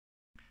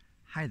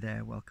Hi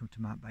there, welcome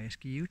to my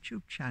Bajerski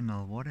YouTube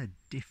channel. What a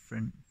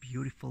different,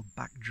 beautiful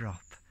backdrop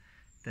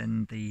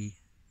than the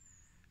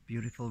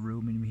beautiful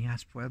room in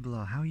Mias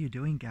Pueblo. How are you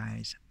doing,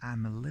 guys? I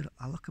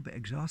look a bit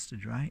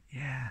exhausted, right?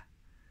 Yeah.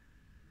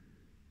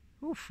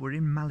 Oof, we're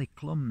in Maly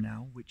Chlum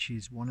now, which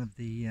is one of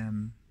the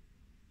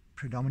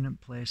predominant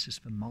places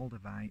for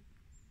Moldavite.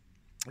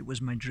 It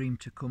was my dream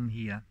to come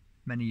here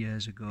many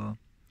years ago,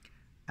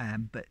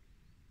 but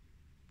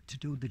to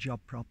do the job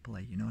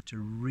properly, you know, to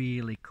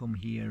really come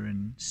here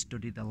and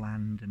study the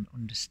land and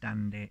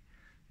understand it,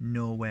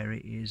 know where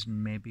it is,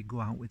 and maybe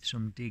go out with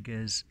some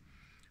diggers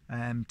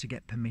to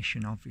get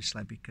permission,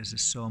 obviously, because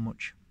there's so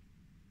much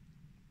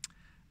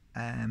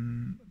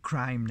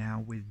crime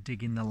now with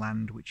digging the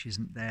land which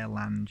isn't their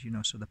land, you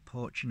know, so they're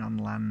poaching on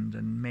land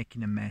and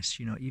making a mess,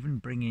 you know, even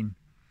bringing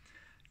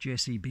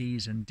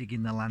JCBs and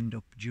digging the land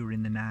up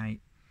during the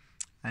night.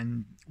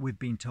 And we've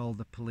been told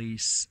the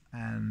police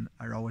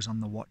are always on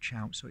the watch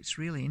out. So it's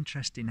really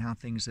interesting how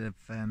things have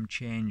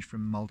changed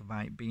from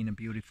Moldavite being a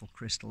beautiful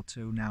crystal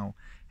to now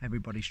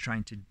everybody's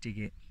trying to dig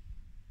it.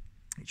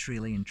 It's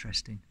really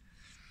interesting.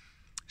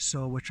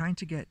 So we're trying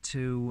to get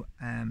to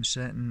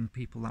certain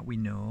people that we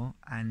know,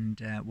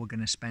 and we're going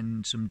to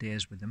spend some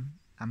days with them.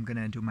 I'm going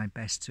to do my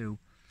best to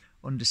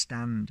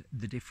understand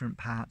the different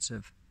parts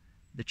of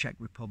the Czech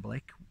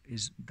Republic.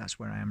 That's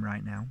where I am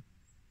right now.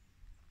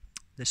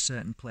 There's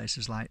certain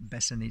places like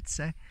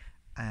Bajerski,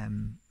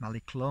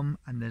 Maly Chlum,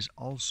 and there's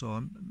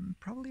also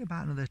probably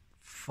about another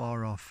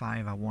 4 or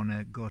 5 I want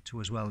to go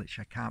to as well, which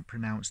I can't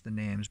pronounce the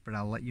names, but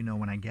I'll let you know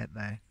when I get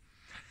there.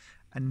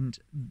 And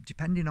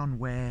depending on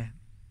where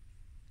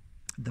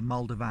the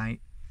Moldavite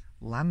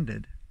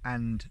landed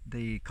and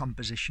the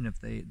composition of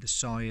the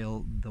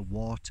soil, the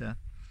water,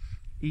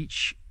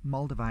 each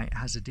Moldavite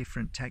has a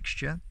different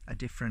texture, a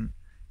different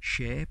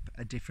shape,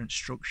 a different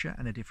structure,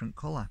 and a different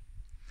colour.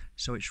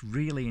 So it's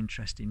really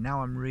interesting.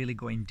 Now I'm really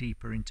going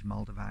deeper into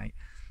Moldavite,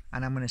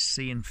 and I'm going to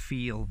see and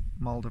feel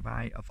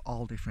Moldavite of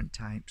all different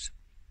types.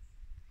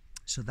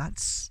 So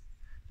that's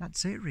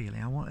it really.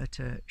 I wanted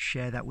to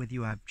share that with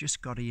you. I've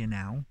just got here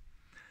now.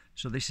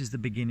 So this is the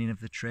beginning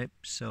of the trip.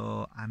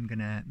 So I'm going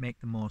to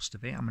make the most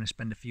of it. I'm going to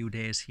spend a few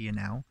days here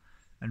now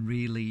and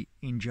really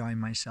enjoy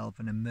myself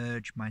and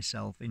immerse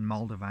myself in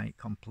Moldavite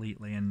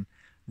completely and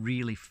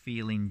really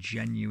feeling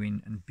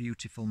genuine and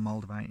beautiful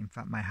Moldavite. In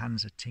fact, my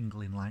hands are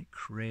tingling like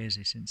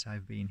crazy since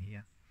I've been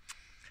here.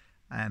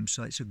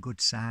 So it's a good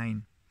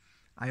sign.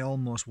 I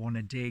almost want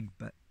to dig,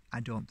 but I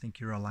don't think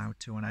you're allowed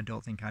to, and I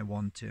don't think I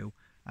want to.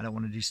 I don't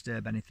want to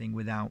disturb anything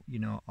without, you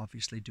know,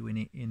 obviously doing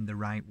it in the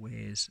right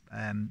ways.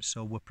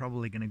 So we're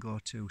probably going to go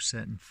to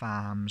certain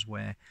farms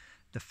where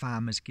the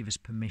farmers give us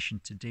permission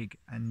to dig,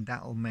 and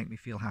that'll make me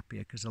feel happier,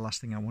 because the last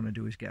thing I want to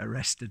do is get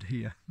arrested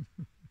here.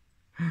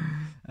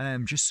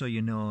 Just so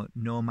you know,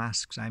 no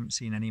masks. I haven't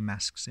seen any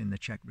masks in the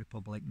Czech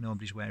Republic.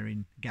 Nobody's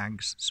wearing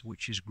gags,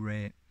 which is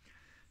great.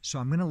 So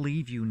I'm going to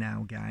leave you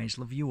now, guys.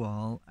 Love you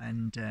all.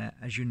 And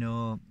as you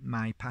know,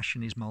 my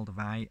passion is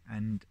Moldavite,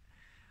 and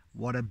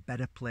what a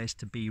better place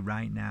to be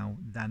right now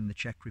than the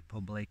Czech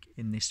Republic,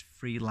 in this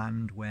free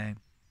land where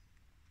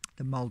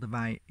the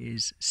Moldavite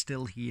is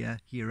still here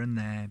and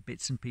there,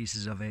 bits and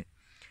pieces of it.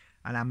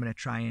 And I'm going to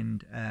try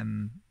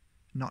and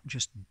not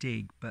just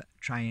dig, but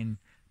try and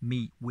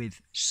meet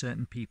with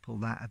certain people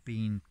that have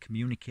been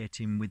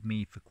communicating with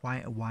me for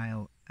quite a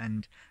while,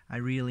 and I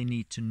really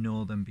need to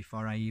know them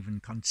before I even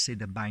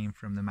consider buying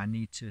from them. I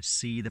need to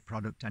see the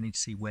product. I need to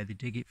see where they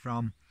dig it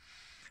from.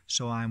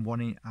 So I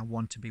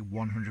want to be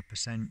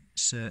 100%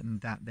 certain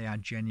that they are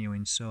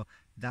genuine. So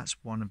that's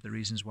one of the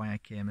reasons why I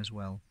came as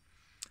well,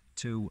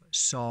 to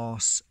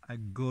source a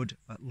good,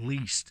 at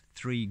least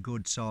 3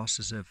 good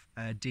sources of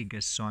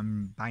diggers. So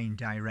I'm buying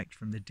direct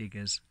from the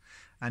diggers,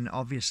 and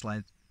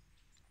obviously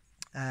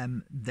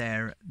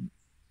they're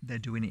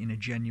doing it in a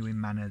genuine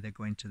manner. They're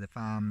going to the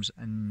farms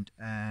and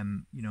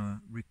you know,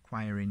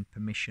 requiring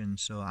permission.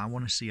 So I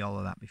want to see all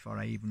of that before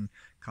I even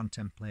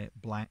contemplate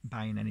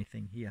buying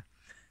anything here.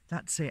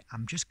 That's it.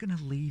 I'm just going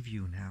to leave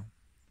you now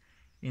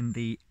in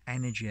the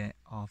energy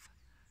of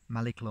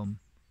Maly Chlum.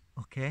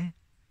 Okay,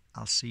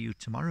 I'll see you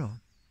tomorrow.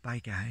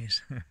 Bye,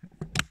 guys.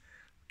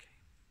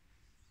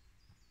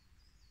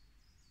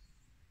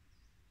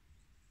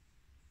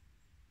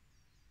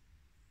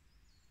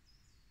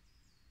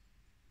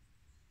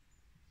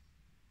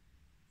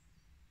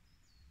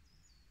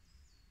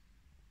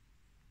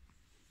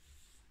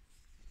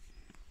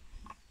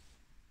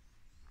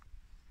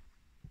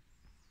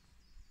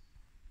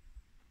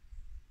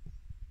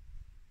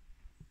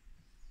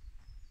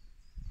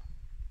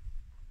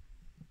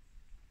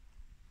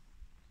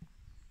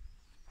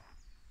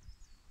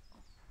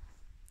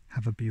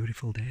 Have a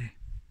beautiful day.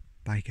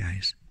 Bye,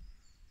 guys.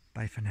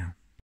 Bye for now.